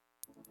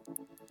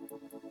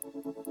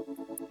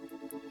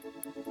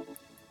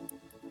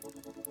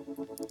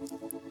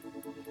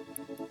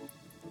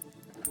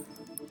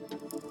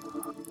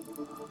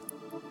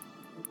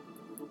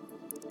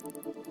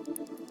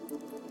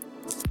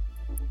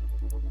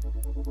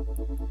Good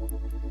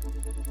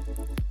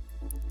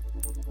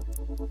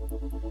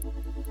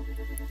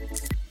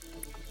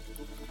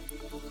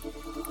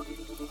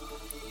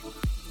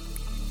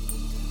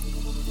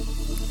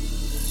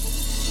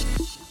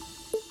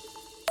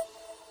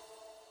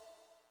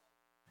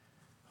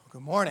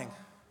morning.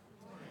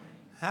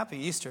 Happy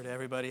Easter to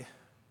everybody. Can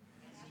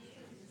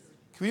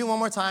we do it one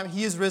more time?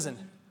 He is risen.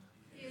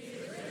 He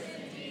is risen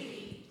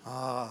indeed.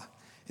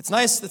 It's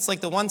nice. It's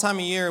like the one time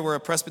a year where a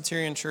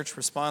Presbyterian church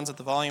responds at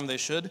the volume they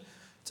should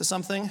to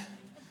something.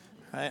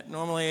 Right?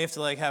 Normally, you have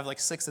to have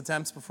 6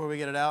 attempts before we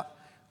get it out.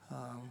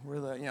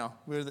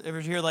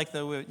 Ever hear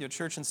your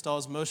church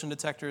installs motion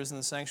detectors in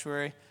the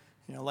sanctuary?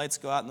 Lights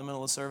go out in the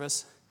middle of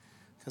service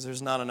because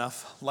there's not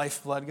enough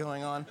lifeblood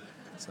going on.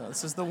 So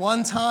this is the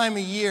one time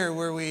a year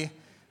where we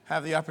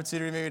have the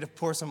opportunity maybe to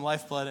pour some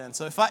lifeblood in.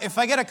 So if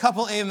I get a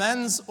couple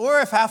amens, or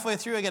if halfway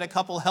through I get a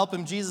couple help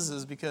him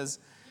Jesuses because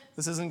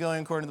this isn't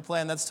going according to the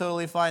plan, that's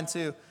totally fine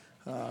too.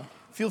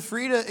 Feel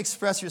free to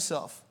express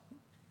yourself.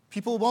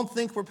 People won't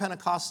think we're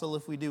Pentecostal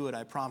if we do it,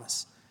 I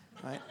promise.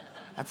 Right?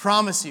 I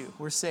promise you,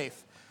 we're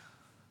safe.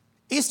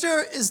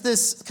 Easter is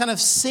this kind of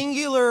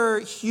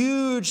singular,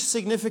 huge,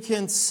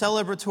 significant,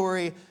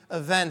 celebratory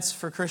event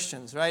for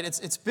Christians, right?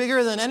 It's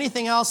bigger than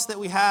anything else that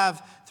we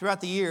have throughout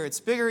the year.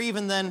 It's bigger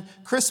even than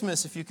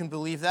Christmas, if you can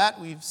believe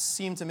that. We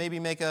seem to maybe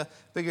make a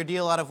bigger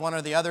deal out of one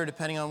or the other,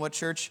 depending on what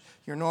church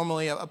you're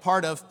normally a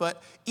part of.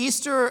 But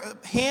Easter,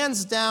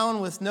 hands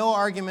down, with no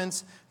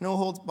arguments, no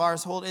holds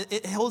bars hold,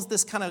 it holds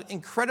this kind of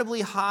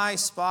incredibly high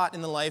spot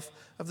in the life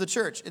of the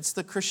church. It's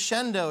the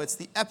crescendo, it's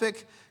the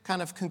epic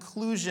kind of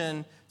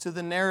conclusion to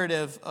the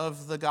narrative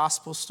of the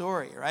gospel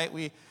story, right?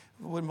 We've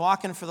been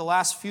walking for the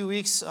last few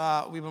weeks.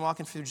 We've been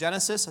walking through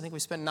Genesis. I think we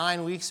spent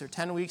 9 weeks or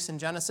 10 weeks in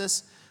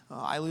Genesis.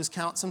 I lose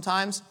count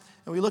sometimes.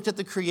 And we looked at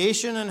the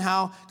creation and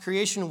how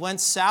creation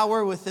went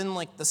sour within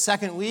the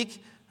second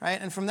week, right?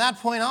 And from that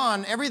point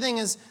on, everything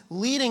is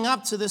leading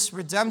up to this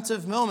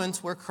redemptive moment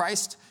where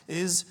Christ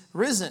is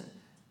risen,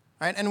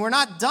 right? And we're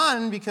not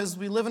done because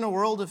we live in a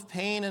world of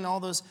pain and all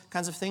those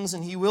kinds of things,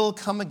 and he will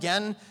come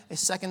again a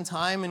second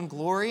time in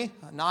glory,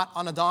 not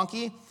on a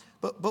donkey.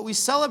 But we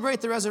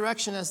celebrate the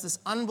resurrection as this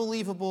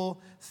unbelievable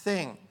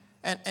thing.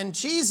 And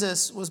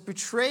Jesus was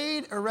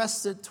betrayed,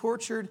 arrested,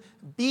 tortured,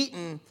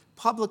 beaten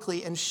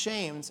publicly, and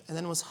shamed, and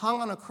then was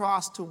hung on a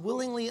cross to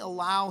willingly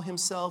allow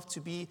himself to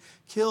be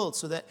killed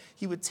so that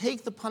he would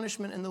take the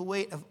punishment and the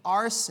weight of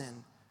our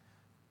sin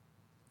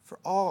for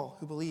all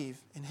who believe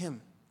in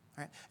him.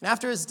 Right? And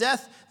after his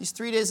death, these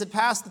 3 days had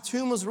passed, the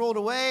tomb was rolled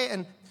away,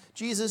 and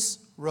Jesus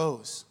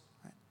rose.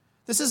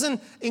 This is an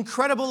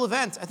incredible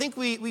event. I think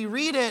we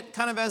read it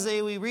kind of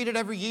we read it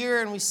every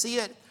year and we see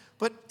it,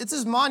 but it's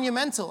just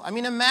monumental. I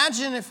mean,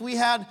 imagine if we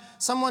had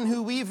someone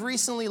who we've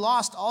recently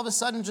lost all of a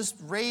sudden just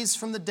raised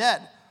from the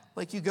dead.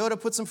 Like you go to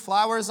put some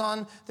flowers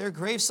on their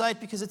gravesite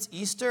because it's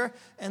Easter,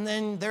 and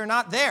then they're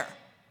not there.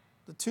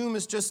 The tomb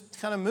is just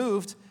kind of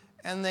moved,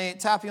 and they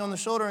tap you on the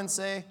shoulder and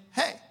say,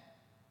 hey.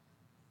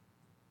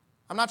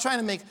 I'm not trying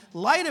to make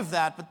light of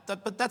that,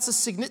 but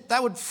that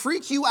would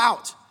freak you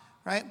out,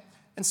 right?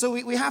 And so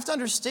we have to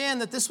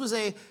understand that this was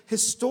a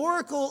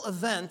historical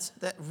event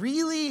that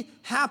really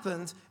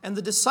happened, and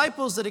the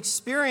disciples that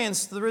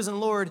experienced the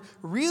risen Lord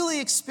really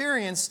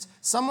experienced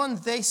someone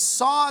they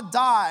saw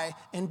die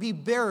and be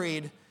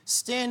buried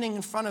standing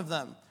in front of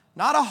them.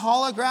 Not a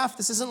holograph.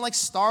 This isn't like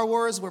Star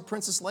Wars where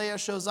Princess Leia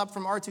shows up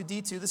from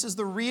R2-D2. This is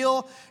the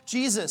real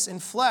Jesus in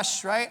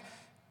flesh, right?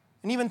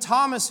 And even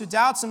Thomas, who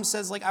doubts him,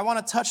 says, I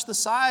want to touch the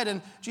side,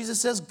 and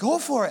Jesus says, go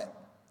for it.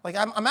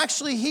 I'm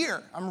actually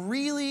here. I'm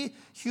really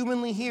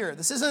humanly here.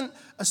 This isn't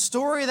a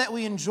story that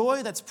we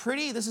enjoy that's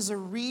pretty. This is a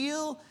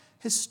real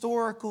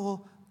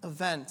historical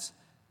event.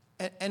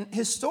 And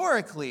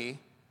historically,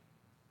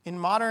 in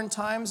modern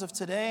times of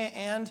today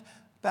and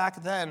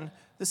back then,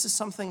 this is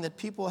something that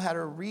people had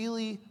a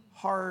really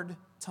hard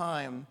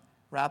time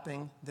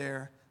wrapping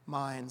their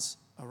minds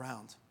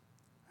around.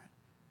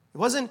 It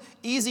wasn't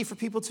easy for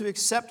people to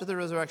accept the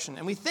resurrection.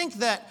 And we think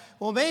that,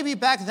 well, maybe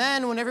back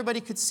then when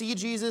everybody could see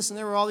Jesus and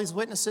there were all these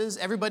witnesses,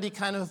 everybody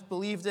kind of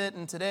believed it,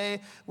 and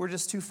today we're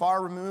just too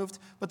far removed.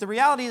 But the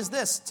reality is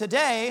this: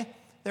 today,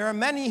 there are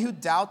many who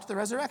doubt the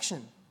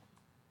resurrection.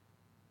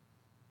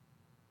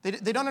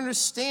 They don't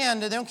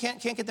understand, they can't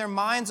get their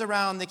minds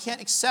around, they can't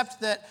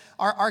accept that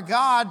our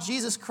God,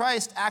 Jesus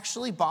Christ,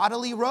 actually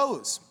bodily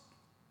rose.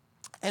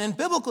 And in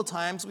biblical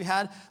times, we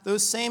had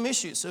those same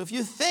issues. So if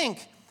you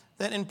think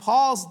that in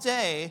Paul's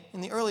day,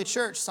 in the early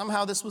church,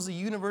 somehow this was a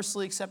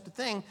universally accepted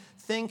thing,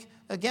 think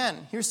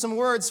again. Here's some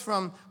words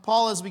from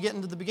Paul as we get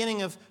into the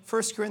beginning of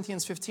 1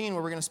 Corinthians 15,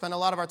 where we're going to spend a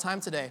lot of our time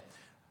today.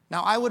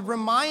 Now, I would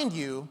remind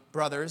you,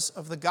 brothers,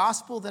 of the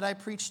gospel that I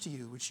preached to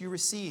you, which you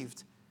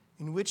received,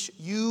 in which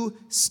you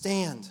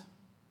stand,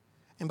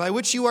 and by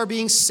which you are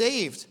being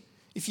saved,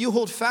 if you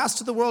hold fast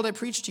to the word I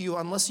preached to you,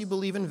 unless you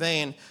believe in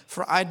vain.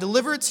 For I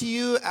delivered to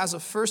you as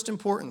of first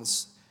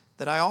importance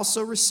that I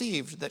also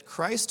received, that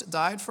Christ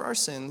died for our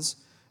sins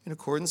in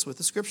accordance with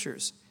the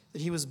Scriptures,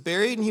 that he was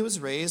buried and he was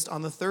raised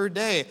on the third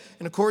day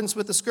in accordance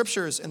with the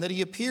scriptures, and that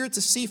he appeared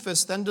to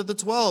Cephas, then to the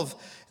 12,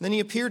 and then he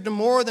appeared to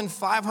more than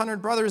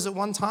 500 brothers at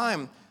one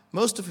time,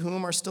 most of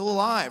whom are still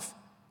alive,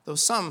 though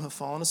some have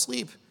fallen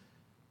asleep.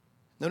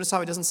 Notice how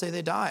he doesn't say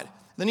they died.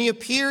 Then he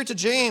appeared to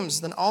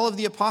James, then all of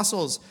the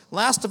apostles.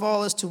 Last of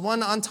all, as to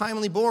one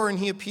untimely born,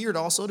 he appeared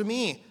also to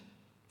me.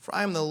 For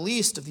I am the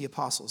least of the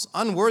apostles,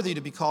 unworthy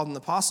to be called an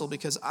apostle,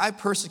 because I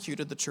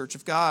persecuted the church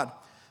of God.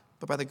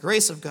 But by the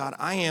grace of God,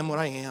 I am what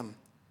I am.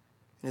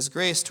 And his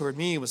grace toward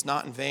me was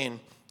not in vain.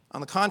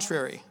 On the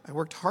contrary, I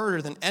worked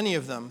harder than any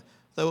of them,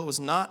 though it was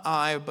not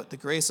I, but the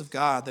grace of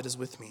God that is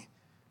with me.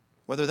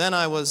 Whether then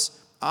I was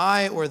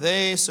I or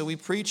they, so we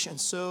preach, and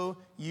so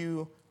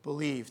you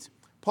believed.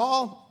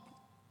 Paul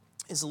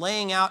is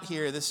laying out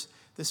here this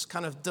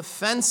kind of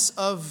defense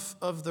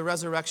of the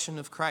resurrection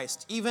of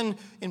Christ, even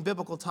in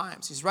biblical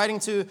times. He's writing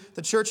to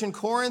the church in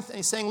Corinth, and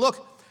he's saying,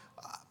 look,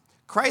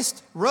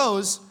 Christ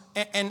rose,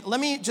 and let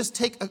me just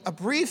take a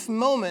brief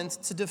moment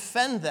to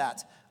defend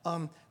that.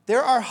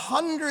 There are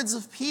hundreds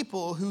of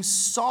people who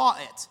saw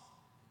it.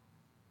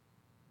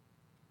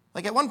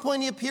 Like at one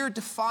point, he appeared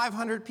to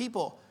 500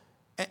 people,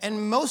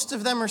 and most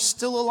of them are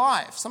still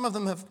alive. Some of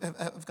them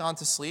have gone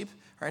to sleep,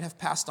 right, have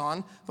passed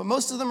on, but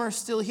most of them are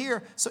still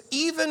here. So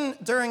even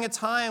during a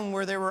time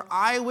where there were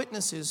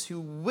eyewitnesses who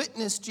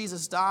witnessed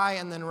Jesus die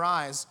and then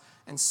rise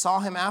and saw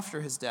him after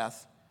his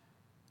death,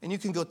 and you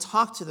can go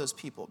talk to those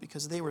people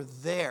because they were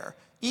there.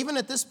 Even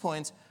at this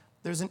point,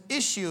 there's an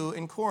issue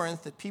in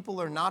Corinth that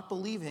people are not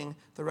believing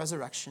the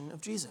resurrection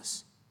of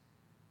Jesus,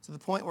 to the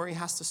point where he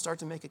has to start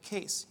to make a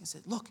case. He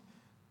said, look,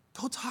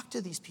 go talk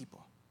to these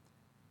people.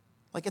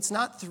 Like, it's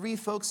not three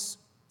folks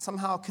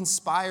somehow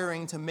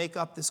conspiring to make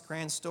up this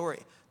grand story.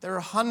 There are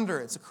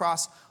hundreds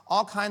across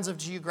all kinds of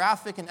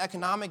geographic and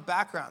economic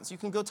backgrounds. You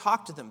can go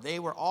talk to them. They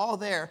were all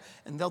there,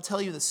 and they'll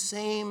tell you the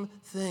same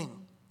thing.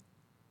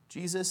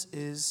 Jesus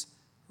is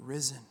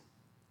risen.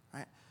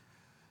 Right?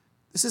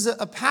 This is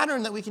a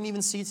pattern that we can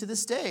even see to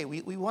this day.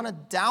 We want to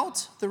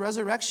doubt the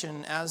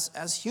resurrection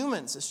as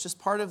humans. It's just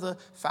part of the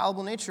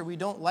fallible nature. We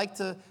don't like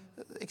to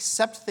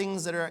accept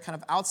things that are kind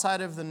of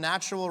outside of the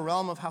natural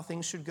realm of how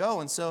things should go.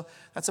 And so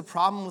that's a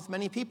problem with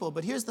many people.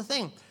 But here's the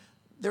thing.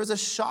 There's a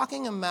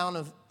shocking amount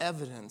of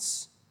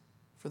evidence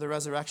for the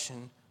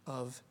resurrection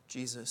of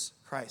Jesus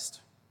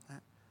Christ.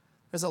 Right?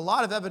 There's a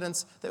lot of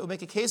evidence that would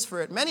make a case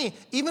for it. Many,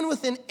 even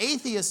within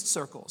atheist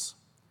circles,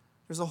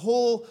 there's a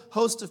whole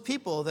host of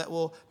people that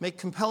will make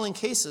compelling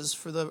cases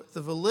for the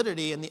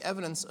validity and the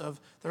evidence of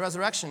the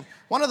resurrection.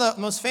 One of the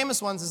most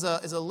famous ones is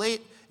a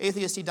late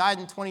atheist. He died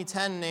in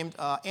 2010 named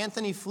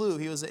Anthony Flew.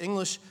 He was an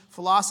English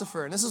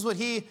philosopher. And this is what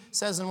he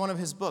says in one of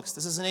his books.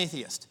 This is an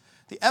atheist.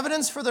 The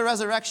evidence for the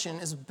resurrection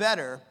is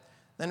better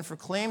than for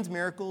claimed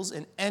miracles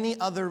in any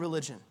other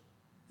religion.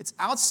 It's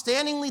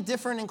outstandingly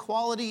different in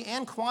quality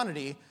and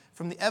quantity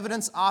from the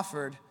evidence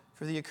offered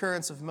for the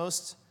occurrence of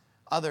most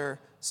other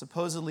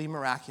supposedly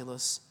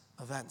miraculous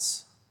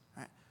events.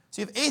 Right?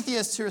 So you have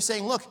atheists who are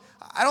saying, look,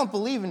 I don't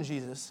believe in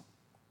Jesus.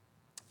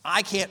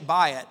 I can't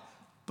buy it.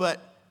 But,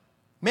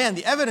 man,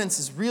 the evidence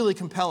is really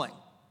compelling.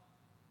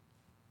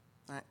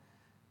 Right?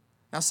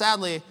 Now,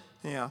 sadly,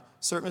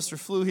 Sir Mr.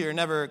 Flew here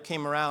never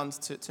came around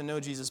to know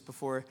Jesus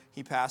before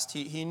he passed.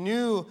 He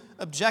knew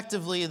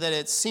objectively that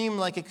it seemed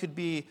like it could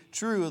be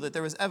true, that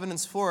there was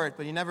evidence for it,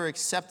 but he never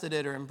accepted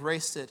it or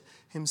embraced it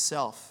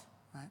himself.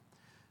 Right?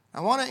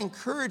 I want to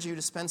encourage you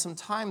to spend some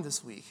time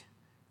this week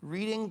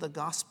reading the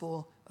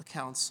gospel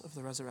accounts of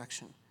the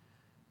resurrection.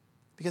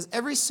 Because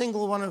every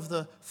single one of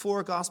the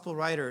four gospel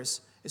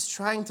writers is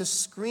trying to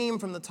scream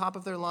from the top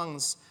of their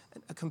lungs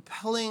a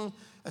compelling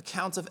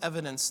account of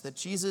evidence that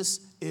Jesus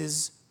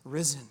is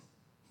risen.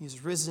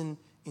 He's risen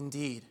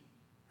indeed.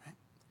 Right?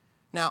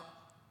 Now,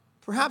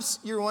 perhaps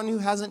you're one who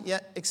hasn't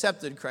yet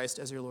accepted Christ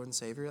as your Lord and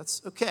Savior.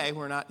 That's okay.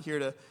 We're not here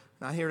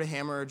to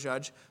hammer or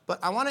judge.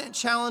 But I want to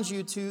challenge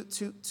you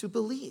to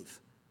believe.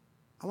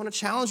 I want to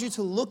challenge you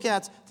to look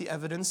at the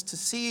evidence, to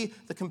see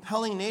the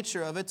compelling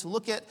nature of it, to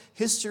look at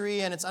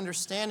history and its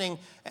understanding,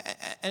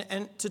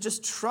 and to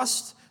just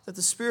trust that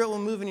the Spirit will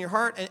move in your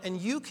heart,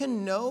 and you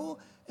can know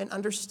and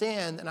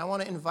understand, and I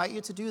want to invite you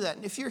to do that.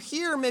 And if you're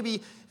here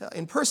maybe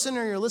in person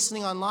or you're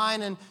listening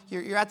online and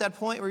you're at that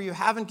point where you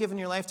haven't given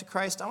your life to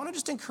Christ, I want to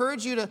just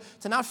encourage you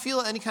to not feel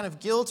any kind of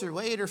guilt or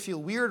weight or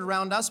feel weird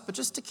around us, but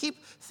just to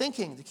keep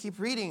thinking, to keep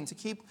reading, to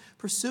keep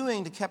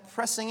pursuing, to keep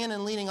pressing in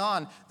and leaning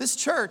on. This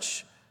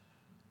church,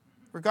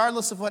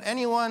 regardless of what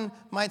anyone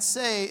might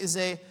say, is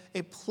a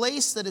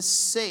place that is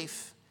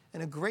safe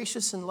and a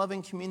gracious and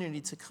loving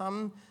community to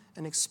come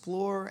and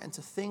explore and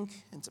to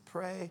think and to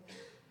pray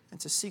and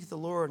to seek the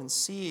Lord and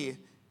see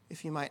if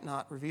he might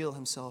not reveal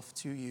himself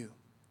to you.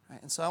 Right?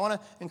 And so I want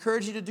to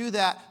encourage you to do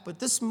that. But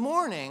this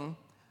morning,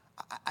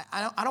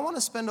 I don't want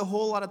to spend a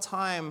whole lot of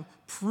time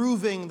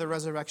proving the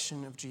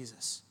resurrection of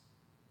Jesus.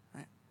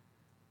 Right?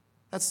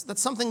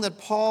 That's something that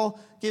Paul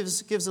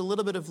gives a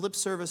little bit of lip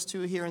service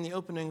to here in the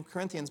opening of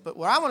Corinthians. But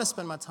where I want to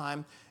spend my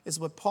time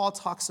is what Paul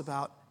talks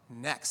about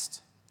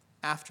next.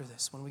 after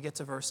this when we get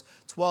to verse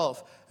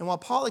 12. And while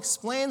Paul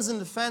explains and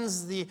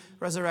defends the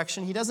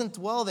resurrection, he doesn't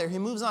dwell there. He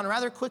moves on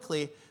rather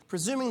quickly,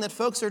 presuming that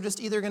folks are just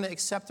either going to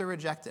accept or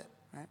reject it.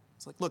 Right?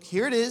 It's like, look,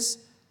 here it is.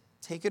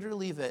 Take it or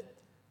leave it.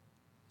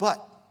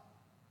 But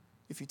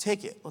if you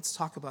take it, let's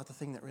talk about the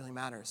thing that really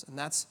matters, and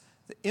that's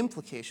the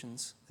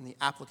implications and the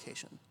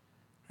application.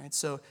 Right?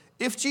 So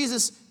if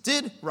Jesus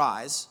did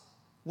rise,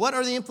 what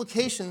are the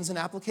implications and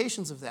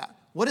applications of that?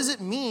 What does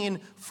it mean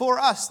for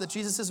us that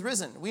Jesus is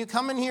risen? We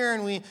come in here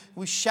and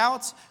we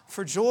shout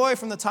for joy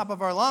from the top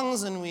of our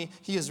lungs, and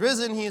he is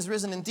risen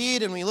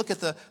indeed, and we look at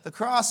the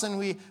cross and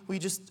we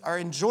just are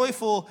in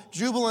joyful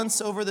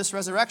jubilance over this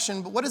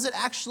resurrection. But what does it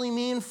actually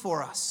mean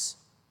for us?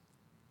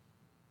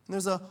 And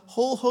there's a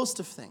whole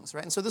host of things,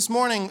 right? And so this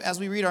morning, as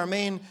we read our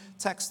main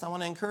text, I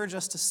want to encourage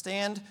us to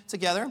stand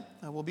together.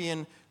 We'll be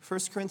in 1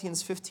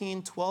 Corinthians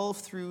 15, 12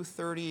 through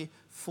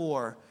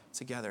 34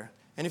 together.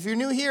 And if you're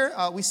new here,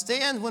 we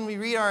stand when we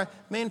read our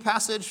main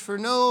passage for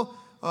no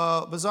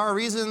bizarre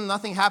reason.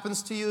 Nothing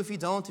happens to you if you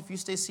don't. If you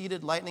stay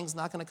seated, lightning's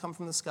not going to come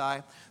from the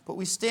sky. But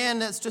we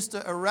stand as just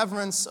a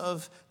reverence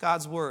of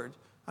God's word,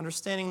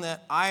 understanding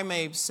that I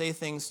may say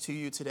things to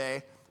you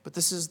today, but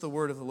this is the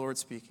word of the Lord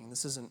speaking.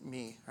 This isn't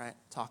me, right,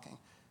 talking.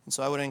 And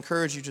so I would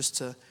encourage you just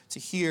to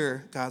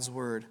hear God's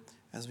word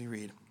as we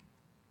read.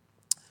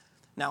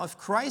 Now, if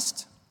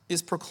Christ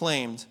is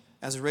proclaimed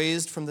as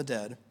raised from the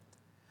dead,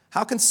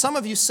 how can some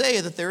of you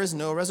say that there is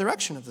no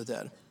resurrection of the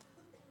dead?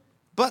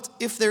 But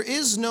if there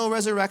is no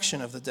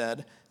resurrection of the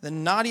dead,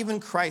 then not even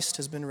Christ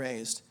has been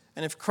raised.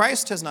 And if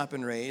Christ has not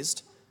been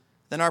raised,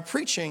 then our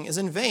preaching is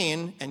in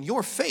vain, and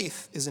your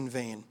faith is in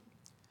vain.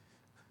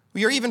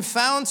 We are even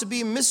found to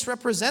be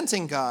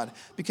misrepresenting God,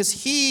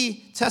 because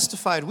we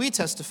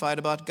testified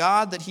about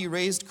God that he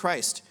raised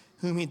Christ,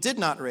 whom he did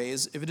not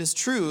raise, if it is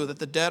true that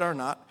the dead are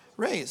not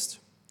raised.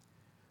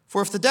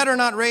 For if the dead are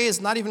not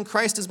raised, not even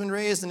Christ has been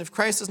raised. And if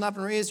Christ has not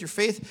been raised, your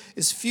faith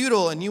is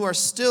futile, and you are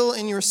still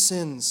in your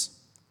sins.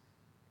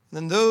 And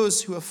then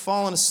those who have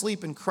fallen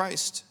asleep in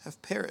Christ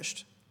have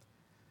perished.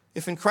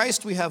 If in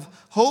Christ we have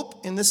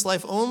hope in this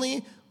life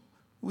only,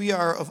 we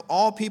are of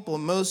all people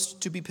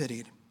most to be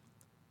pitied.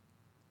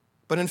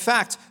 But in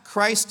fact,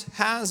 Christ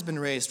has been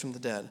raised from the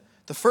dead,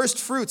 the first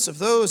fruits of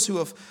those who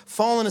have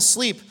fallen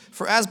asleep.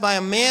 For as by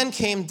a man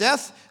came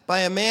death,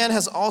 by a man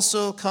has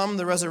also come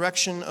the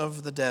resurrection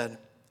of the dead.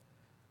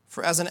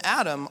 For as in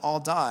Adam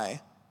all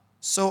die,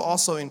 so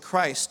also in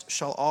Christ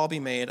shall all be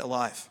made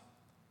alive.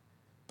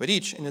 But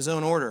each in his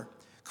own order.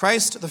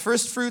 Christ the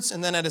first fruits,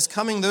 and then at his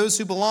coming those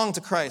who belong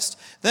to Christ.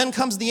 Then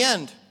comes the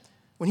end,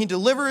 when he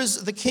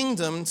delivers the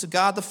kingdom to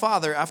God the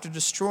Father after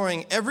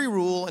destroying every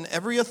rule and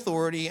every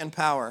authority and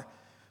power.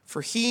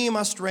 For he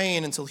must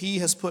reign until he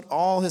has put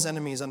all his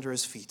enemies under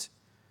his feet.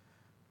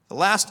 The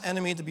last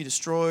enemy to be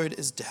destroyed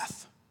is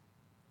death.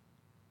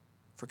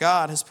 For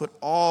God has put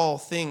all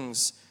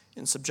things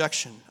in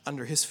subjection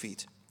under his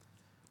feet.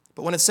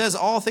 But when it says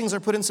all things are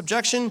put in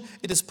subjection,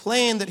 it is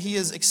plain that he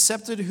is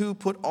accepted who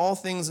put all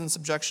things in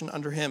subjection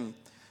under him.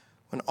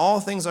 When all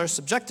things are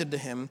subjected to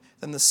him,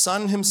 then the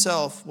Son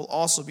himself will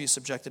also be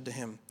subjected to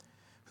him,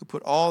 who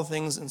put all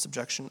things in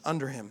subjection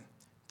under him,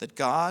 that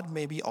God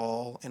may be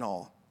all in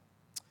all.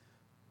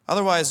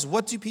 Otherwise,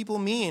 what do people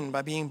mean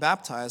by being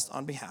baptized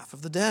on behalf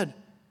of the dead?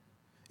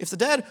 If the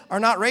dead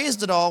are not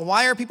raised at all,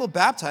 why are people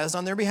baptized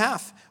on their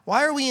behalf?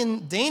 Why are we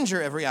in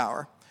danger every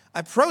hour?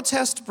 I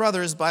protest,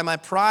 brothers, by my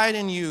pride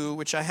in you,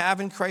 which I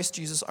have in Christ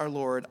Jesus our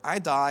Lord, I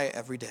die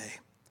every day.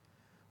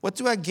 What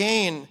do I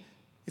gain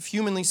if,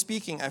 humanly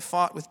speaking, I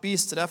fought with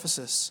beasts at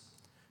Ephesus?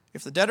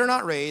 If the dead are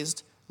not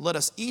raised, let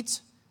us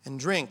eat and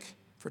drink,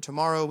 for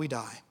tomorrow we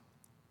die.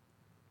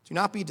 Do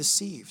not be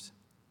deceived.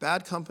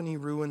 Bad company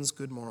ruins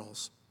good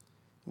morals.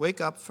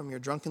 Wake up from your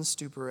drunken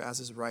stupor as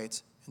is right,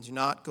 and do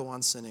not go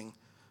on sinning,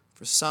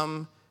 for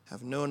some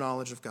have no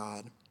knowledge of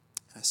God.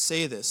 And I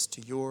say this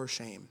to your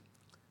shame.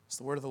 It's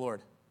the word of the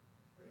Lord.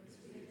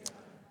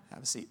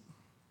 Have a seat.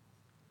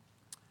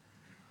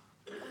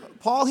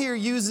 Paul here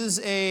uses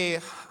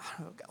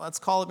let's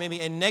call it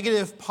maybe a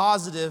negative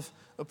positive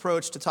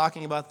approach to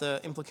talking about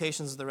the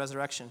implications of the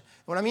resurrection.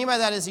 And what I mean by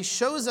that is he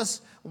shows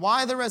us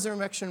why the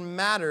resurrection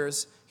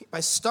matters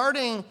by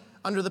starting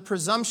under the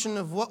presumption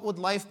of what would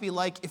life be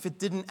like if it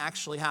didn't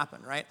actually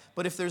happen, right?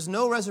 But if there's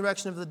no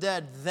resurrection of the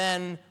dead,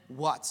 then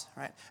what,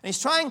 right? And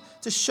he's trying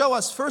to show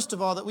us, first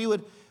of all, that we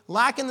would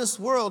lack in this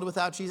world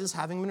without Jesus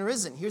having been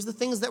risen. Here's the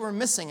things that we're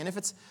missing. And if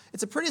it's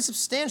a pretty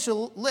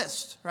substantial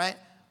list, right?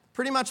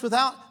 Pretty much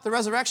without the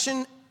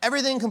resurrection,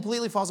 everything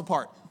completely falls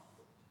apart,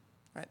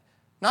 right?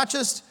 Not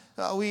just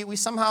we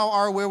somehow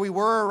are where we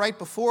were right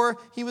before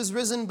he was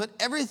risen, but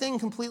everything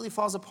completely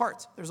falls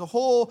apart. There's a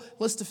whole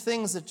list of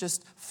things that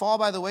just fall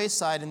by the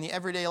wayside in the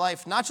everyday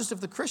life, not just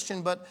of the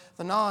Christian, but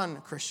the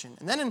non-Christian.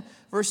 And then in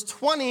verse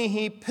 20,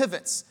 he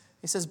pivots.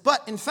 He says,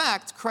 but in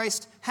fact,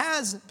 Christ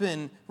has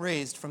been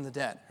raised from the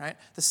dead, right?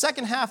 The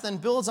second half then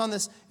builds on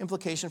this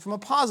implication from a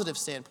positive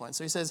standpoint.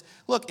 So he says,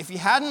 look, if he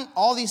hadn't,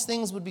 all these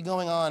things would be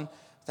going on.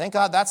 Thank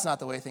God that's not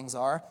the way things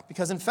are,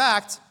 because in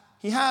fact,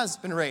 he has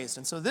been raised.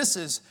 And so this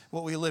is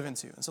what we live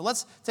into. And so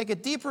let's take a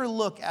deeper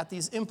look at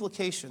these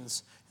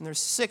implications. And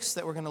there's 6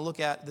 that we're going to look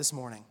at this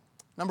morning.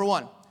 Number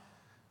 1,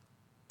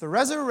 the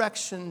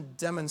resurrection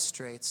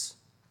demonstrates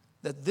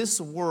that this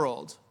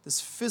world,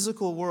 this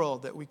physical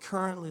world that we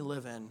currently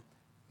live in,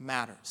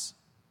 matters.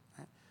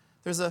 Right?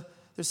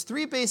 There's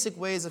 3 basic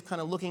ways of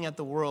kind of looking at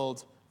the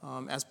world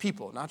as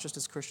people, not just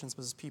as Christians,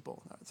 but as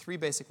people. 3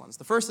 basic ones.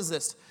 The first is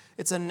this.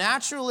 It's a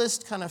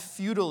naturalist, kind of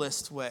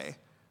feudalist way,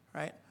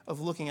 right, of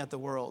looking at the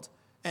world.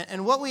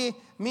 And what we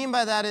mean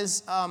by that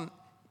is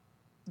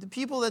the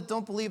people that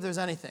don't believe there's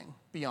anything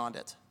beyond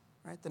it.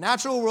 Right? The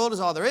natural world is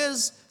all there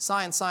is.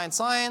 Science, science,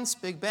 science.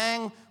 Big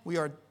bang.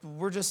 We're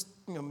just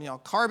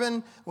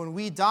carbon. When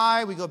we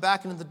die, we go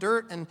back into the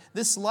dirt, and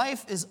this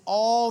life is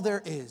all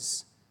there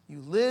is. You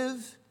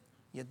live,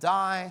 you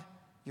die,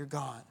 you're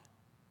gone.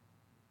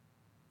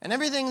 And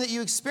everything that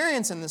you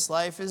experience in this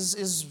life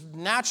is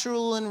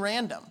natural and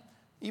random.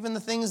 Even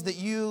the things that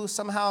you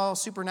somehow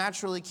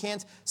supernaturally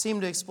can't seem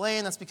to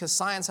explain, that's because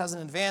science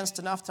hasn't advanced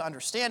enough to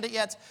understand it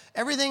yet.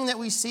 Everything that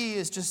we see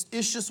is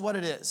just what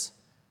it is.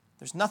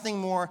 There's nothing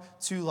more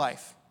to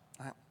life.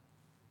 Right?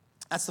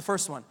 That's the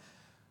first one.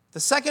 The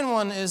second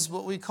one is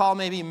what we call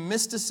maybe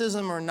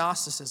mysticism or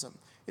Gnosticism.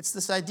 It's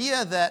this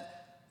idea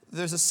that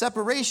there's a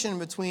separation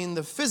between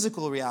the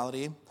physical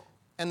reality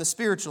and the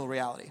spiritual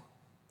reality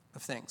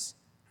of things.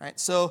 Right?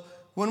 So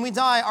when we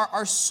die,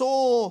 our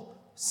soul,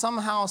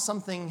 somehow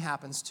something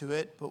happens to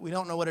it, but we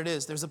don't know what it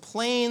is. There's a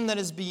plane that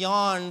is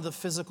beyond the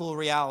physical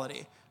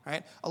reality.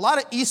 Right? A lot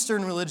of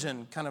Eastern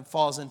religion kind of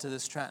falls into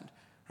this trend.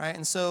 Right?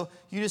 And so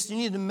you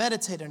need to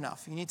meditate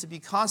enough. You need to be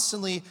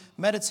constantly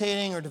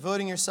meditating or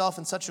devoting yourself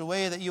in such a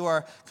way that you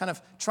are kind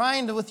of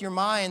trying to, with your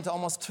mind,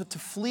 to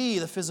flee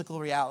the physical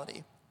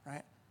reality.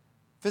 Right?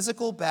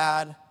 Physical,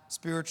 bad.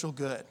 Spiritual,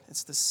 good.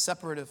 It's this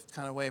separative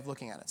kind of way of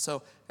looking at it.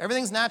 So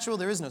everything's natural,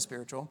 there is no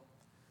spiritual.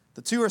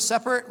 The 2 are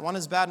separate, one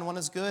is bad and one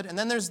is good. And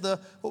then there's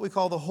what we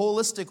call the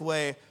holistic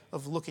way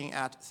of looking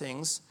at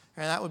things.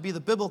 And that would be the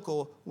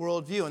biblical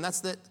worldview. And that's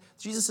that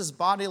Jesus'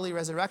 bodily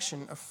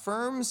resurrection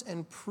affirms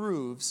and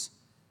proves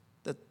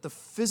that the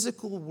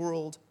physical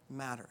world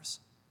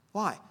matters.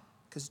 Why?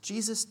 Because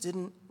Jesus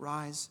didn't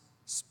rise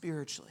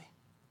spiritually.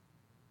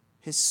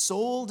 His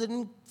soul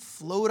didn't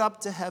float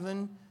up to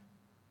heaven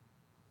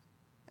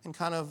and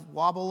kind of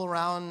wobble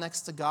around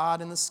next to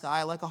God in the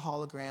sky like a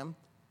hologram.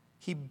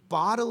 He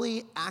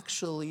bodily,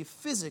 actually,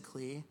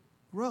 physically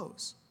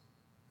rose.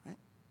 Right?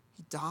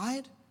 He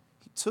died,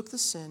 he took the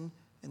sin,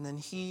 and then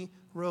he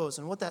rose.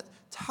 And what that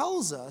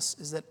tells us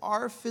is that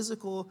our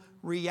physical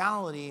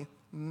reality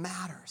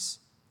matters.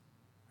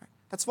 Right?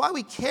 That's why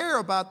we care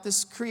about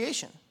this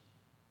creation.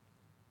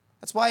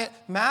 That's why it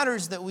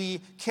matters that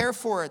we care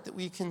for it, that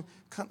we can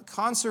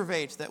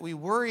conservate, that we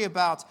worry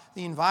about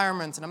the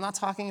environment. And I'm not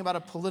talking about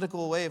a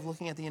political way of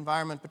looking at the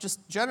environment, but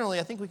just generally,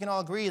 I think we can all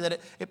agree that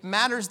it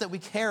matters that we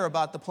care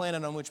about the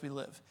planet on which we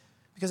live,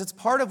 because it's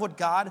part of what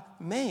God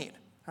made,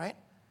 right?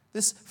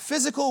 This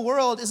physical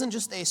world isn't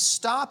just a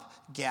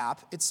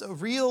stopgap. It's a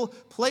real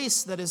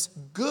place that is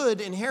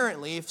good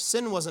inherently if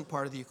sin wasn't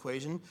part of the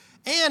equation.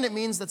 And it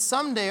means that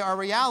someday our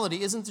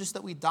reality isn't just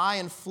that we die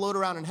and float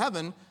around in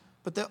heaven,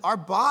 but that our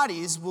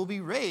bodies will be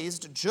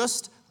raised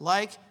just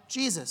like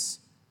Jesus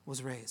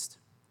was raised.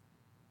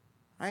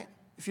 Right?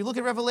 If you look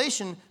at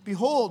Revelation,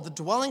 behold, the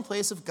dwelling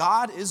place of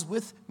God is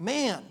with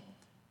man.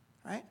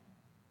 Right?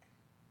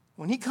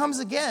 When he comes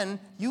again,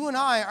 you and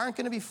I aren't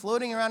going to be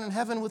floating around in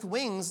heaven with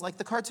wings like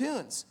the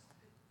cartoons.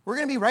 We're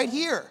going to be right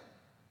here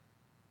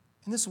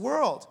in this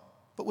world,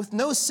 but with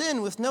no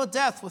sin, with no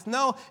death, with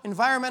no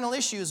environmental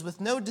issues,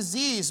 with no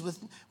disease,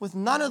 with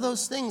none of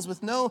those things,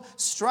 with no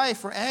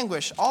strife or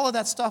anguish. All of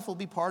that stuff will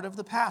be part of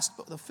the past,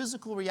 but the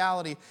physical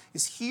reality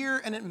is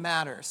here and it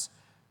matters.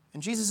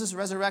 And Jesus'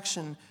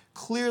 resurrection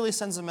clearly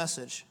sends a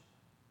message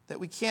that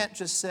we can't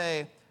just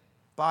say,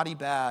 body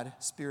bad,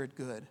 spirit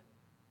good,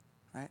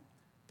 right?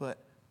 But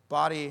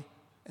body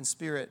and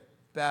spirit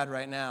bad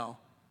right now,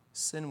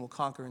 sin will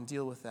conquer and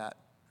deal with that,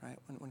 right?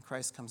 When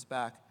Christ comes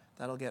back,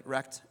 that'll get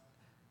wrecked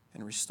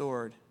and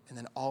restored, and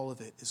then all of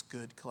it is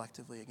good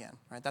collectively again,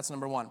 right? That's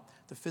number one.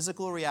 The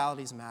physical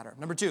realities matter.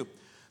 Number two,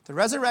 the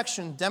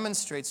resurrection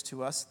demonstrates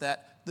to us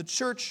that the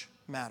church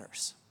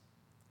matters.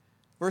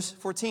 Verse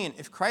 14,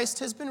 if Christ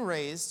has been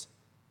raised,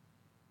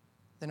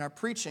 then our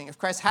preaching, if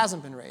Christ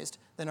hasn't been raised,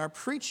 then our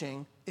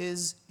preaching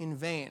is in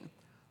vain.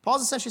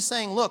 Paul's essentially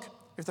saying, look,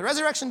 if the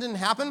resurrection didn't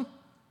happen,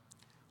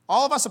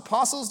 all of us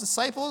apostles,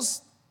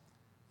 disciples,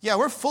 yeah,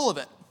 we're full of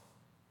it.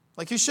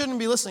 Like, you shouldn't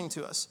be listening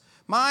to us.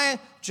 My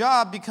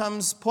job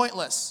becomes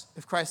pointless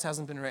if Christ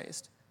hasn't been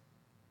raised.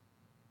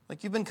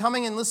 Like, you've been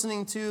coming and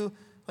listening to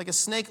like a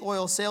snake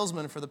oil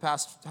salesman for the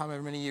past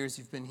however many years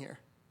you've been here,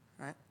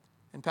 right?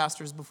 And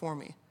pastors before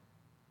me.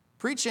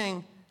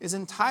 Preaching is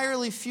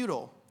entirely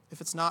futile if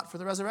it's not for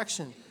the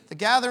resurrection. The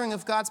gathering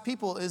of God's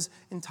people is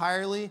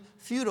entirely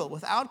futile.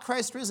 Without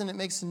Christ risen, it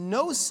makes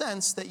no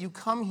sense that you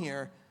come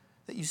here,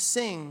 that you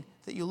sing,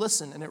 that you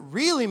listen. And it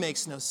really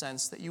makes no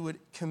sense that you would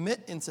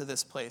commit into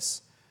this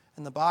place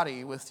and the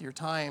body with your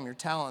time, your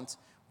talent,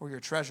 or your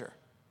treasure.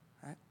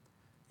 Right?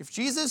 If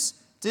Jesus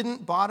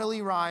didn't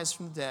bodily rise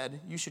from the dead,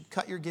 you should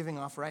cut your giving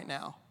off right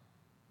now.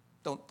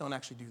 Don't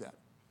actually do that.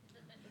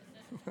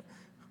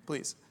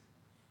 Please.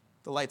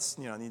 The lights,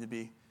 need to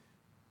be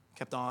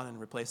kept on and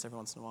replaced every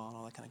once in a while and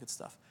all that kind of good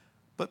stuff.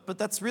 But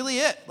that's really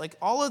it. Like,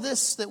 all of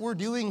this that we're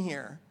doing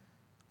here,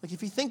 like,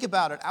 if you think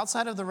about it,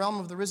 outside of the realm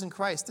of the risen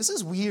Christ, this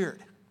is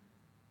weird.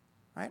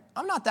 Right?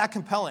 I'm not that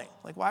compelling.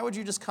 Like, why would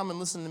you just come and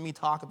listen to me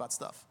talk about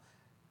stuff?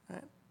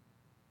 Right?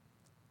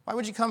 Why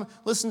would you come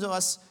listen to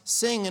us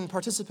sing and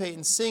participate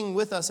and sing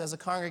with us as a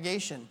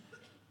congregation?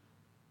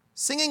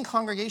 Singing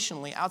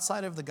congregationally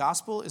outside of the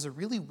gospel is a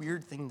really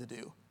weird thing to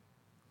do.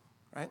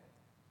 Right?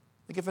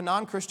 Like, if a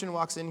non-Christian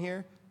walks in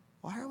here,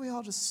 why are we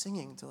all just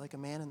singing to like a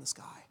man in the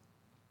sky?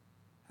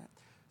 Right?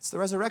 It's the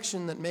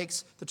resurrection that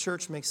makes the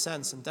church make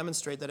sense and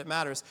demonstrate that it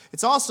matters.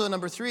 It's also,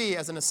 number 3,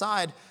 as an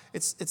aside,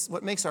 it's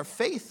what makes our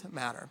faith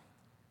matter.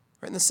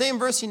 Right? In the same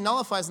verse, he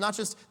nullifies not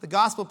just the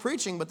gospel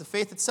preaching, but the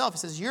faith itself. He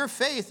says, your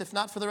faith, if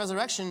not for the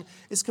resurrection,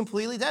 is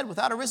completely dead.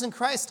 Without a risen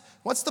Christ,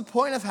 what's the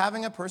point of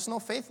having a personal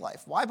faith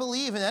life? Why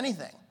believe in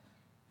anything?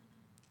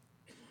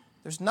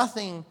 There's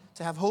nothing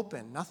to have hope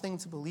in, nothing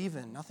to believe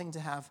in, nothing to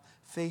have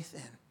faith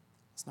in.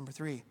 That's number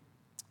 3.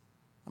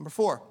 Number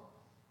 4,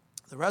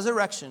 the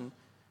resurrection,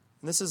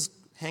 and this is,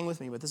 hang with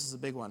me, but this is a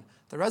big one.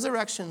 The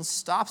resurrection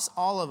stops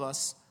all of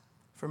us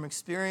from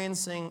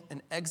experiencing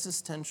an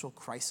existential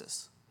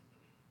crisis.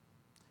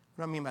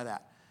 What do I mean by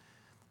that?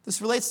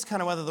 This relates to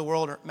kind of whether the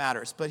world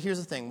matters, but here's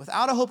the thing.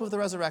 Without a hope of the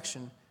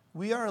resurrection,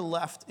 we are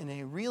left in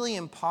a really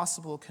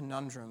impossible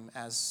conundrum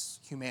as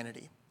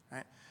humanity,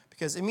 right?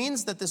 Because it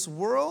means that this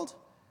world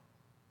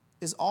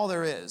is all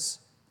there is.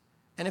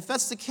 And if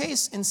that's the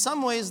case, in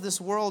some ways this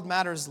world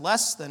matters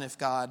less than if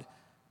God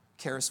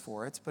cares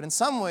for it, but in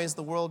some ways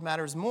the world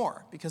matters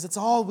more because it's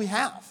all we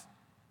have.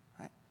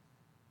 Right?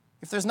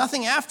 If there's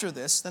nothing after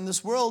this, then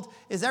this world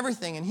is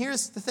everything. And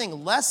here's the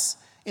thing, less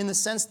in the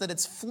sense that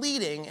it's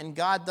fleeting and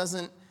God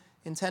doesn't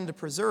intend to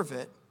preserve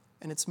it,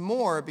 and it's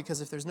more because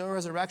if there's no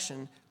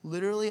resurrection,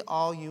 literally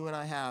all you and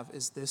I have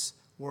is this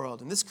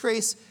world. And this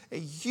creates a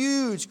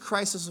huge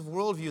crisis of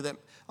worldview that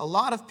a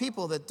lot of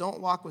people that don't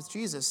walk with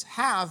Jesus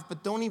have,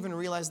 but don't even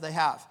realize they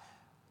have.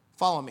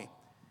 Follow me.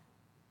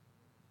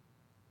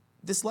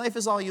 This life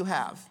is all you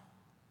have.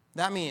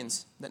 That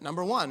means that,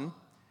 number 1,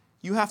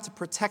 you have to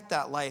protect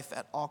that life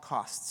at all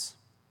costs.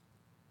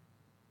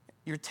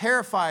 You're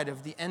terrified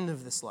of the end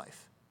of this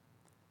life.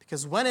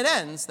 Because when it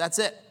ends, that's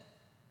it.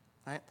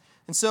 Right?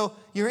 And so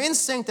your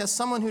instinct as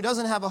someone who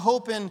doesn't have a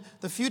hope in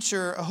the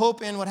future, a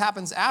hope in what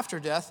happens after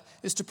death,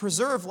 is to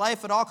preserve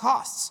life at all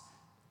costs.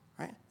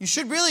 Right? You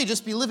should really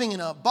just be living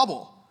in a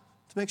bubble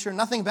to make sure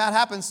nothing bad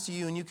happens to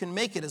you and you can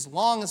make it as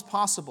long as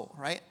possible,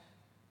 right?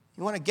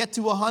 You want to get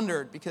to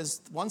 100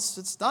 because once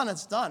it's done,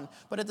 it's done.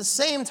 But at the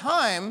same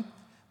time,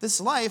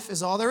 this life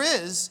is all there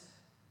is,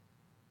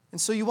 and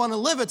so you want to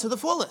live it to the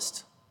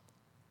fullest.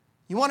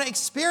 You want to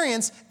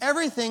experience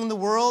everything the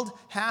world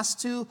has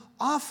to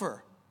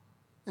offer.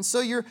 And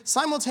so you're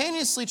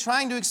simultaneously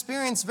trying to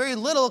experience very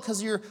little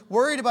because you're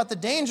worried about the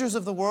dangers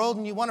of the world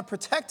and you want to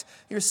protect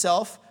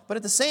yourself, but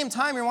at the same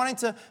time you're wanting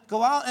to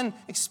go out and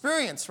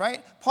experience,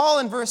 right? Paul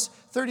in verse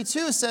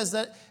 32 says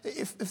that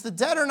if the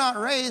dead are not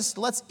raised,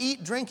 let's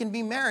eat, drink, and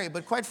be merry.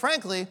 But quite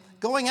frankly,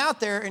 going out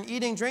there and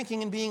eating,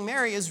 drinking, and being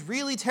merry is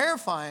really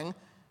terrifying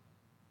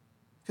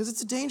because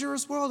it's a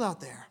dangerous world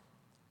out there.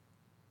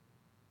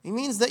 It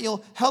means that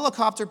you'll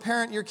helicopter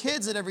parent your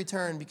kids at every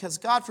turn because,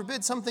 God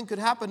forbid, something could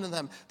happen to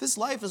them. This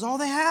life is all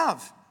they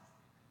have.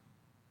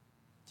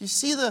 Do you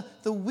see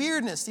the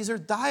weirdness? These are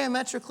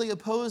diametrically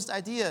opposed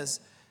ideas,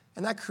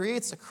 and that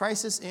creates a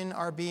crisis in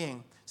our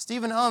being.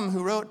 Stephen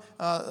who wrote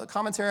a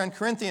commentary on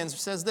Corinthians,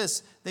 says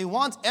this: they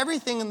want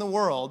everything in the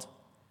world,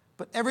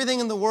 but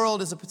everything in the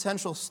world is a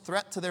potential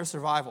threat to their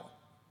survival.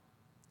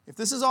 If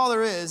this is all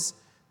there is,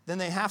 then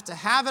they have to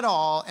have it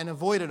all and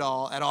avoid it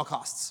all at all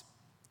costs.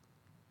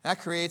 That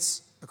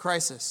creates a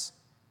crisis.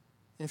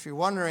 And if you're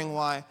wondering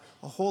why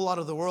a whole lot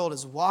of the world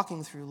is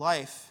walking through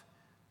life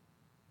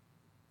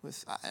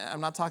with, I'm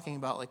not talking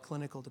about like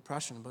clinical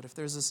depression, but if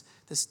there's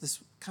this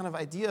kind of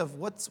idea of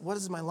what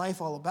is my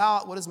life all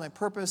about? What is my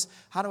purpose?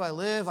 How do I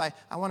live? I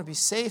want to be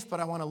safe,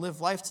 but I want to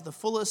live life to the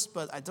fullest,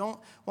 but I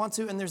don't want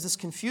to. And there's this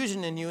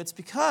confusion in you. It's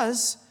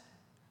because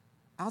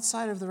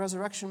outside of the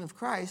resurrection of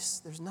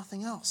Christ, there's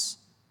nothing else.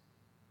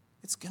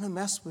 It's going to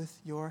mess with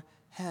your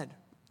head,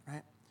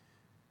 right?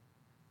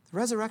 The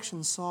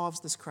resurrection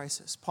solves this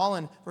crisis. Paul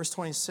in verse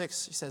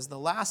 26, he says, the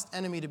last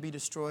enemy to be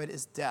destroyed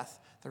is death.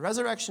 The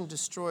resurrection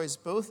destroys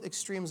both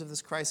extremes of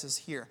this crisis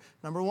here.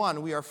 Number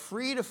 1, we are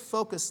free to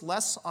focus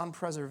less on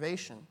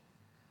preservation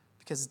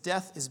because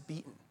death is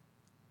beaten,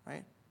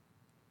 right?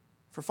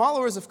 For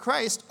followers of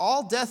Christ,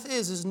 all death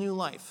is new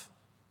life,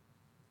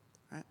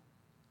 right?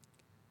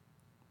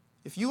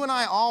 If you and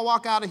I all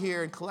walk out of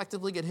here and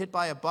collectively get hit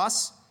by a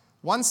bus,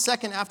 1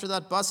 second after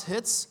that bus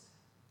hits,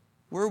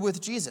 we're with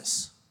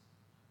Jesus.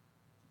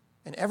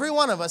 And every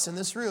one of us in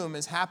this room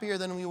is happier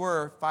than we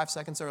were 5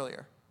 seconds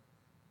earlier.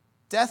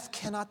 Death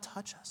cannot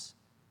touch us.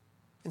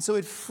 And so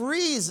it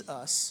frees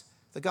us,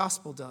 the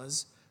gospel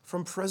does,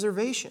 from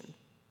preservation.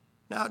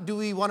 Now, do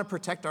we want to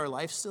protect our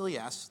life still?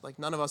 Yes. Like,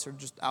 none of us are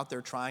just out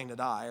there trying to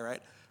die,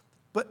 right?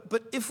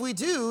 But if we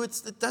do,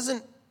 it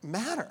doesn't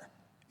matter.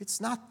 It's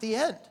not the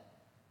end.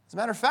 As a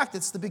matter of fact,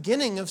 it's the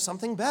beginning of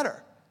something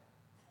better.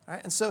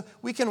 Right? And so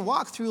we can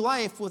walk through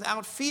life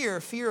without fear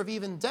of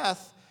even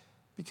death,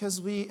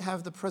 because we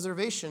have the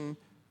preservation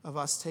of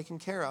us taken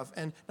care of.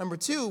 And number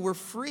two, we're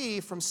free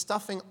from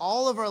stuffing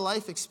all of our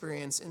life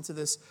experience into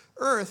this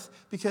earth,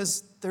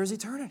 because there's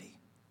eternity.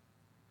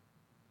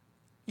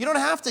 You don't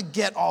have to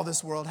get all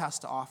this world has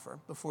to offer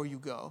before you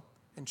go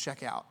and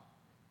check out.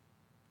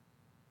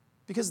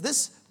 Because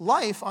this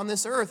life on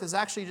this earth is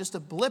actually just a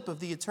blip of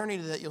the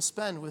eternity that you'll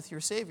spend with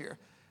your Savior.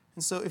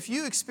 And so if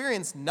you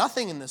experience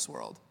nothing in this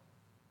world,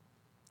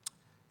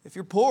 if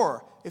you're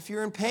poor, if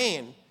you're in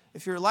pain,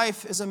 if your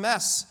life is a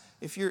mess,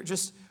 if you're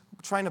just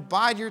trying to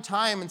bide your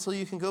time until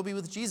you can go be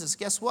with Jesus,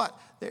 guess what?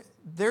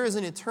 There is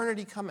an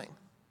eternity coming.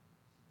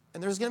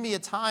 And there's going to be a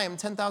time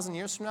 10,000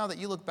 years from now that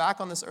you look back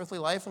on this earthly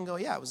life and go,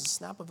 yeah, it was a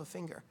snap of a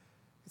finger.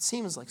 It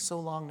seems like so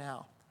long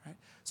now. Right?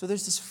 So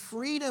there's this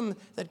freedom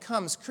that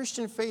comes.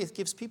 Christian faith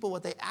gives people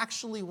what they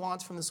actually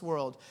want from this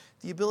world,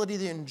 the ability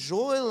to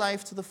enjoy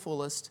life to the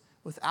fullest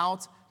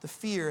without the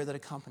fear that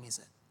accompanies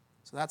it.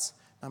 So that's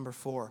number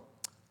 4.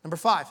 Number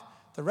 5,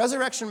 the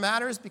resurrection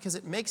matters because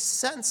it makes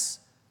sense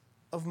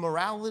of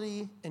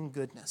morality and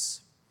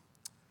goodness.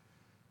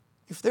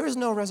 If there is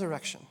no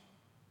resurrection,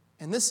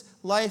 and this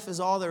life is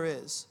all there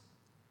is,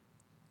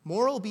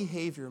 moral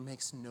behavior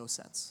makes no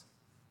sense.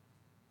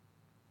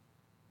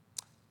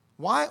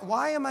 Why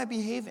am I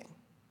behaving?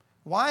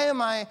 Why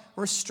am I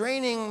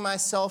restraining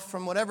myself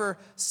from whatever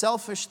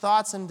selfish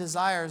thoughts and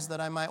desires that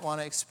I might want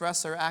to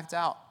express or act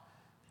out?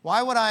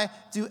 Why would I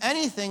do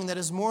anything that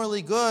is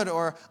morally good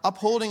or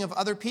upholding of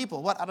other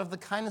people? What, out of the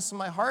kindness of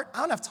my heart? I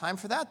don't have time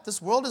for that.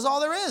 This world is all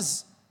there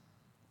is.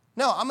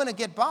 No, I'm going to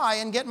get by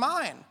and get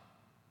mine.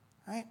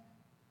 Right?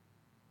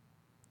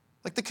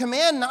 Like, the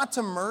command not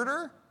to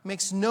murder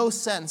makes no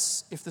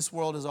sense if this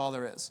world is all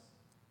there is.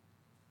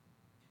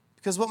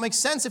 Because what makes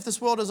sense if this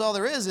world is all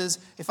there is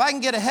if I can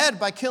get ahead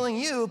by killing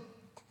you,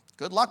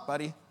 good luck,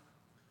 buddy.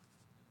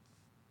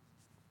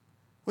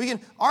 We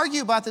can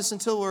argue about this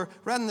until we're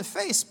red in the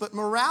face, but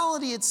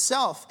morality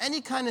itself,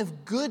 any kind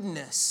of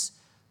goodness,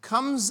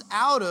 comes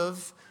out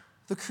of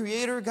the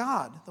Creator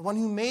God, the one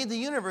who made the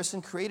universe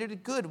and created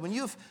it good. When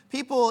you have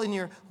people in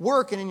your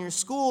work and in your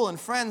school and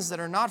friends that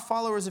are not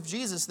followers of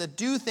Jesus, that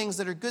do things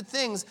that are good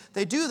things,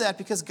 they do that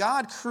because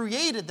God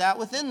created that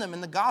within them,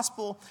 and the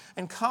gospel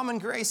and common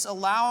grace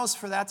allows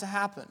for that to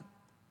happen.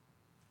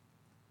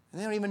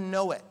 And they don't even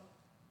know it.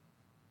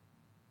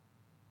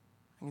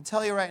 I can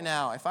tell you right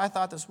now, if I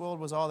thought this world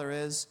was all there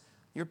is,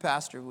 your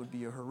pastor would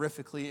be a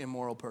horrifically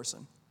immoral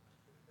person.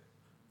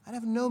 I'd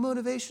have no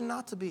motivation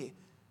not to be.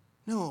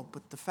 No,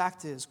 but the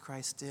fact is,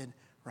 Christ did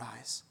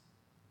rise.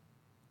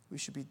 We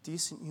should be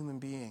decent human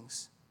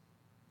beings.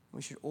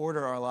 We should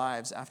order our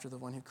lives after the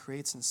one who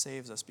creates and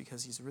saves us,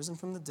 because he's risen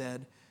from the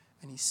dead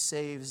and he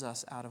saves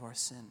us out of our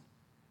sin.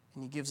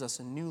 And he gives us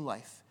a new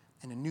life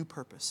and a new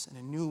purpose and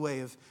a new way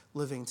of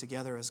living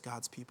together as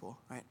God's people,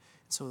 right?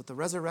 So what the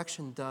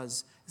resurrection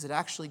does is it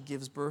actually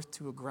gives birth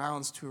to a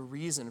grounds, to a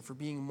reason for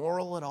being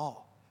moral at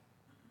all.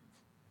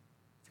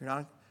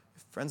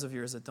 If friends of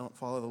yours that don't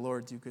follow the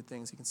Lord do good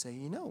things, you can say,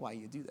 you know why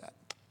you do that.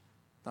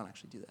 Don't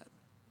actually do that,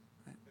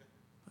 right?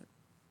 But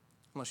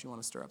unless you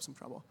want to stir up some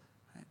trouble,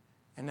 right?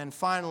 And then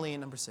finally,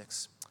 number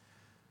 6,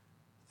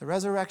 the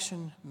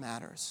resurrection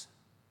matters.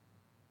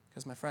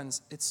 Because, my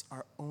friends, it's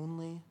our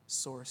only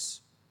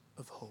source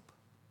of hope.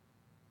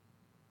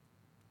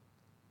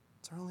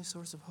 It's our only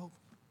source of hope.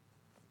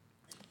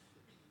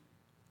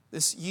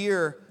 This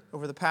year,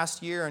 over the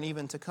past year and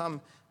even to come,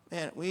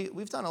 man,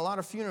 we've done a lot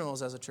of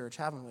funerals as a church,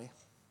 haven't we?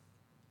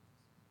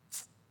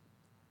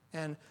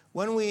 And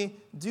when we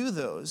do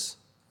those,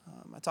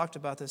 I talked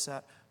about this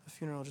at a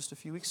funeral just a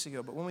few weeks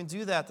ago, but when we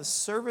do that, the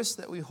service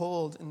that we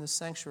hold in this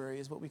sanctuary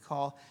is what we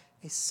call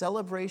a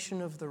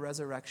celebration of the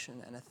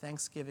resurrection and a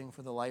thanksgiving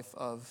for the life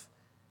of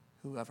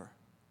whoever.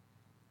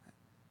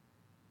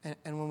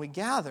 And when we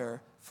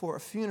gather for a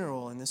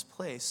funeral in this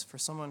place for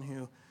someone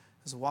who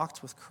has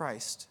walked with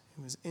Christ,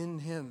 who is in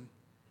him,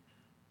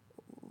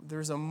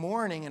 there's a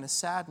mourning and a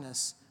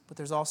sadness, but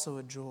there's also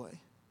a joy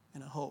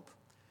and a hope.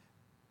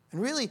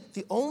 And really,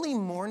 the only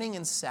mourning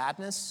and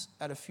sadness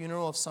at a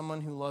funeral of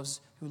someone who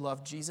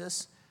loved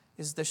Jesus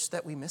is just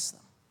that we miss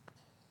them.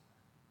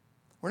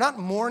 We're not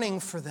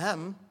mourning for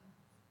them,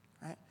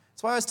 right?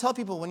 That's why I always tell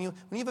people when you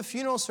have a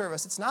funeral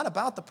service, it's not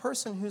about the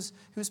person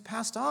who's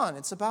passed on.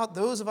 It's about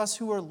those of us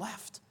who are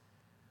left.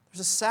 There's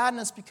a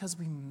sadness because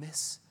we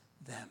miss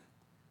them.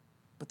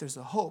 But there's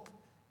a hope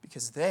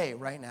because they,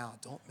 right now,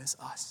 don't miss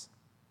us.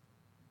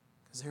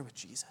 Because they're with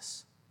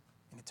Jesus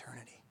in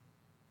eternity.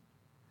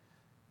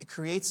 It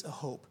creates a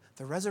hope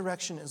The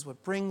resurrection is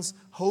what brings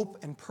hope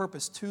and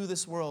purpose to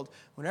this world.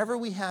 Whenever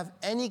we have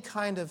any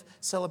kind of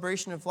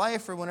celebration of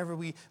life or whenever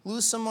we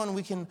lose someone,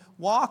 we can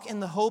walk in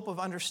the hope of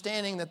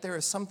understanding that there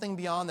is something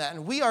beyond that.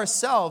 And we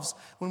ourselves,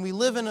 when we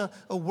live in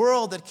a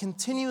world that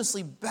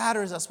continuously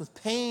batters us with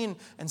pain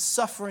and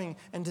suffering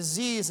and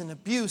disease and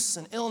abuse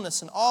and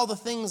illness and all the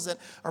things that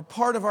are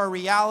part of our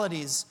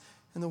realities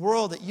in the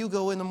world, that you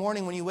go in the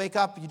morning when you wake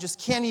up, you just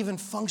can't even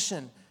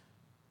function.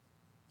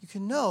 You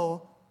can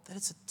know that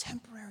it's a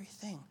temporary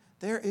thing.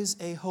 There is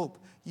a hope.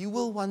 You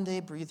will one day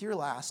breathe your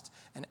last,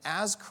 and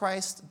as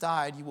Christ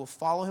died, you will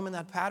follow him in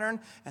that pattern,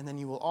 and then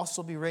you will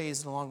also be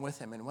raised along with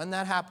him. And when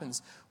that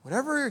happens,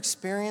 whatever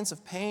experience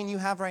of pain you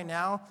have right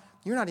now,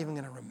 you're not even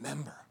going to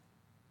remember.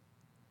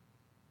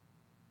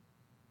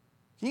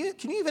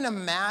 Can you even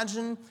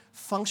imagine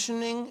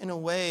functioning in a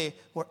way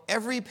where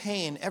every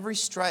pain, every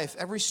strife,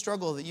 every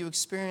struggle that you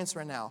experience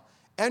right now,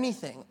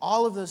 anything,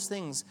 all of those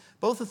things,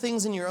 both the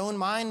things in your own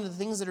mind and the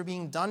things that are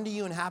being done to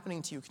you and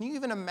happening to you, can you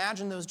even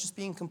imagine those just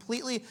being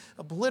completely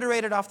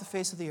obliterated off the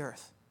face of the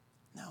earth?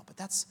 No, but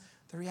that's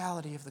the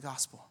reality of the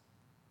gospel,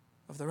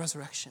 of the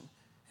resurrection.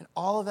 And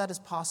all of that is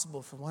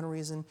possible for one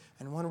reason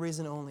and one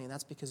reason only, and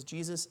that's because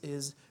Jesus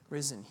is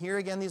risen. Here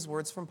again these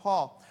words from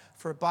Paul.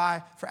 For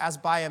as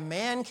by a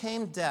man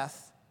came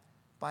death,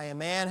 by a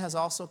man has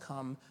also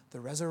come the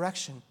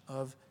resurrection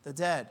of the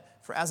dead.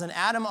 For as in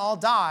Adam all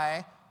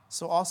die,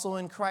 so also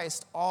in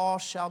Christ all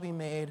shall be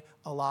made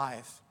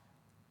alive.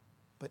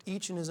 But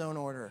each in his own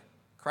order.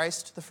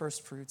 Christ the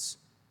firstfruits,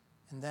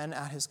 and then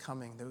at his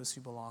coming, those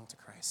who belong to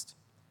Christ.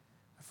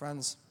 My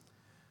friends,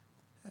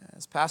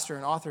 as pastor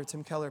and author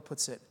Tim Keller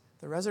puts it,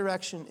 the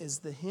resurrection is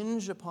the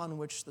hinge upon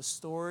which the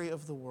story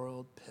of the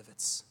world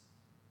pivots.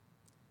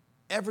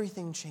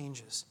 Everything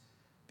changes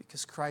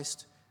because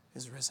Christ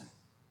is risen.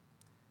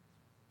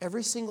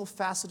 Every single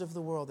facet of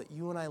the world that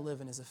you and I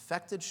live in is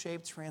affected,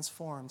 shaped,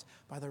 transformed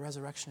by the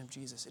resurrection of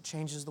Jesus. It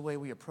changes the way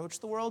we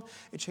approach the world.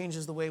 It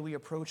changes the way we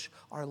approach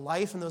our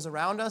life and those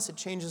around us. It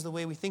changes the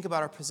way we think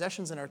about our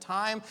possessions and our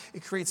time.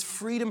 It creates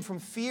freedom from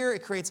fear.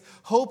 It creates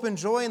hope and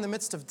joy in the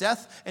midst of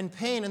death and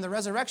pain. And the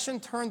resurrection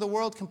turned the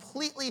world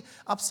completely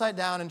upside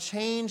down and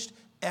changed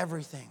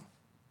everything.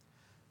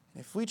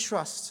 And if we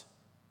trust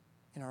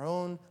in our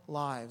own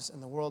lives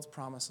and the world's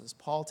promises,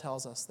 Paul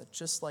tells us that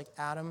just like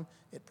Adam,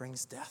 it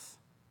brings death.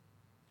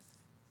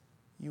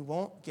 You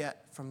won't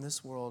get from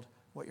this world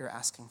what you're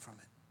asking from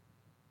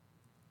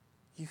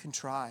it. You can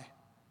try.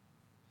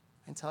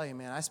 I tell you,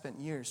 man, I spent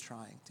years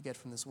trying to get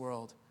from this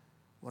world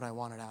what I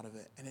wanted out of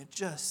it, and it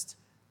just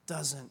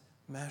doesn't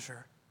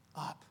measure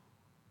up.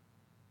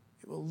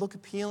 It will look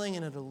appealing,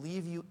 and it'll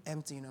leave you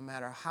empty no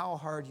matter how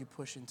hard you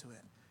push into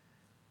it.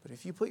 But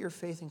if you put your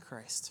faith in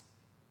Christ,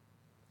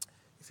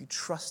 if you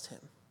trust him,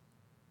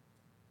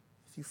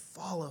 if you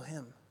follow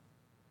him,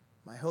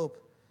 my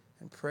hope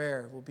and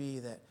prayer will be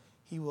that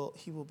He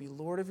will be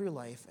Lord of your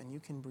life, and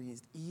you can breathe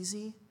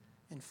easy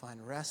and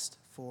find rest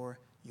for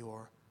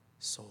your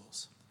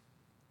souls.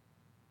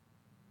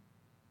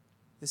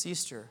 This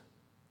Easter,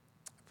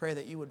 I pray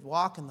that you would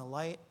walk in the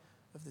light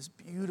of this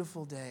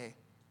beautiful day.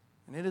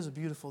 And it is a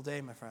beautiful day,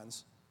 my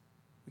friends.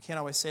 We can't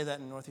always say that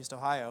in Northeast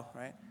Ohio,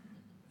 right?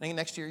 I think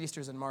next year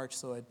Easter's in March,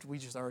 so we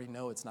just already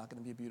know it's not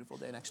going to be a beautiful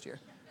day next year.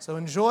 So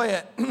enjoy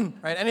it,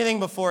 right? Anything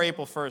before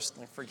April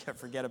 1st,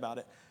 forget about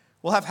it.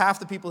 We'll have half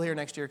the people here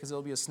next year because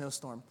it'll be a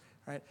snowstorm.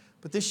 Right?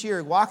 But this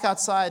year, walk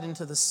outside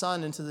into the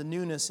sun, into the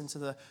newness, into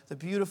the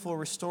beautiful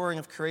restoring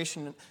of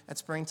creation at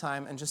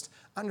springtime, and just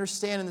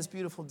understand in this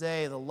beautiful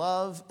day the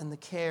love and the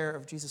care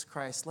of Jesus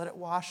Christ. Let it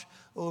wash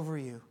over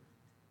you.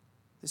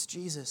 This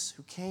Jesus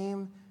who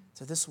came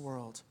to this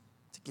world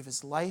to give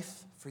his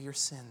life for your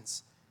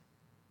sins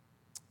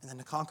and then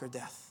to conquer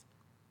death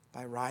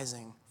by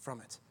rising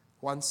from it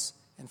once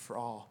and for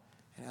all.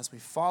 And as we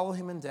follow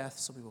him in death,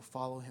 so we will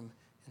follow him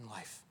in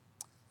life.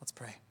 Let's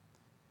pray.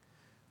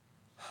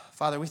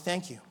 Father, we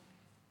thank you.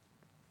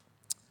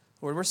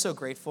 Lord, we're so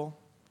grateful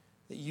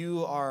that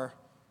you are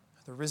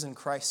the risen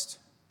Christ.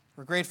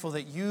 We're grateful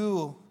that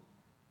you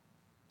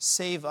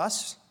save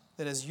us,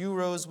 that as you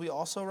rose, we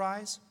also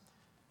rise.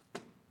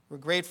 We're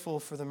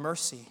grateful for the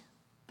mercy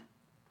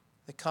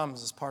that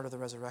comes as part of the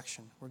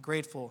resurrection. We're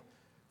grateful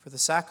for the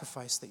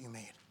sacrifice that you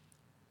made.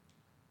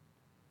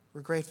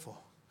 We're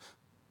grateful,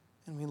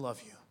 and we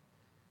love you.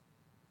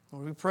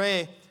 Lord, we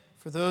pray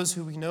for those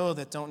who we know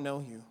that don't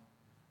know you.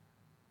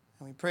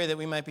 And we pray that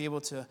we might be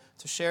able to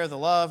share the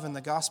love and the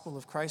gospel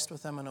of Christ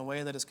with them in a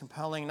way that is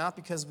compelling, not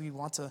because we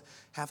want to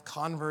have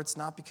converts,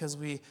 not because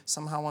we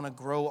somehow want to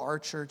grow our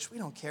church. We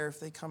don't care if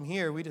they come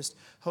here. We just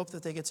hope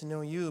that they get to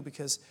know you,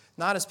 because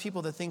not as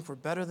people that think we're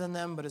better than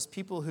them, but as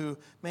people who,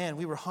 man,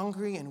 we were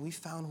hungry and we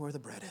found where the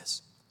bread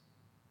is.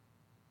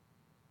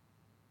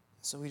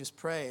 So we just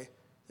pray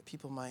that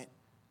people might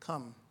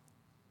come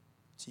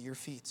to your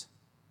feet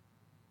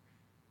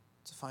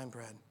to find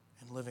bread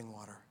and living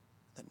water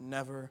that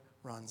never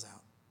runs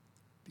out,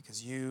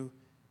 because you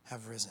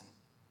have risen.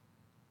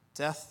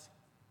 Death,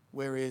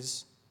 where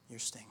is your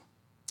sting?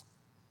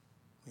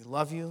 We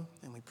love you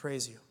and we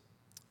praise you.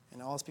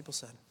 And all his people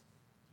said,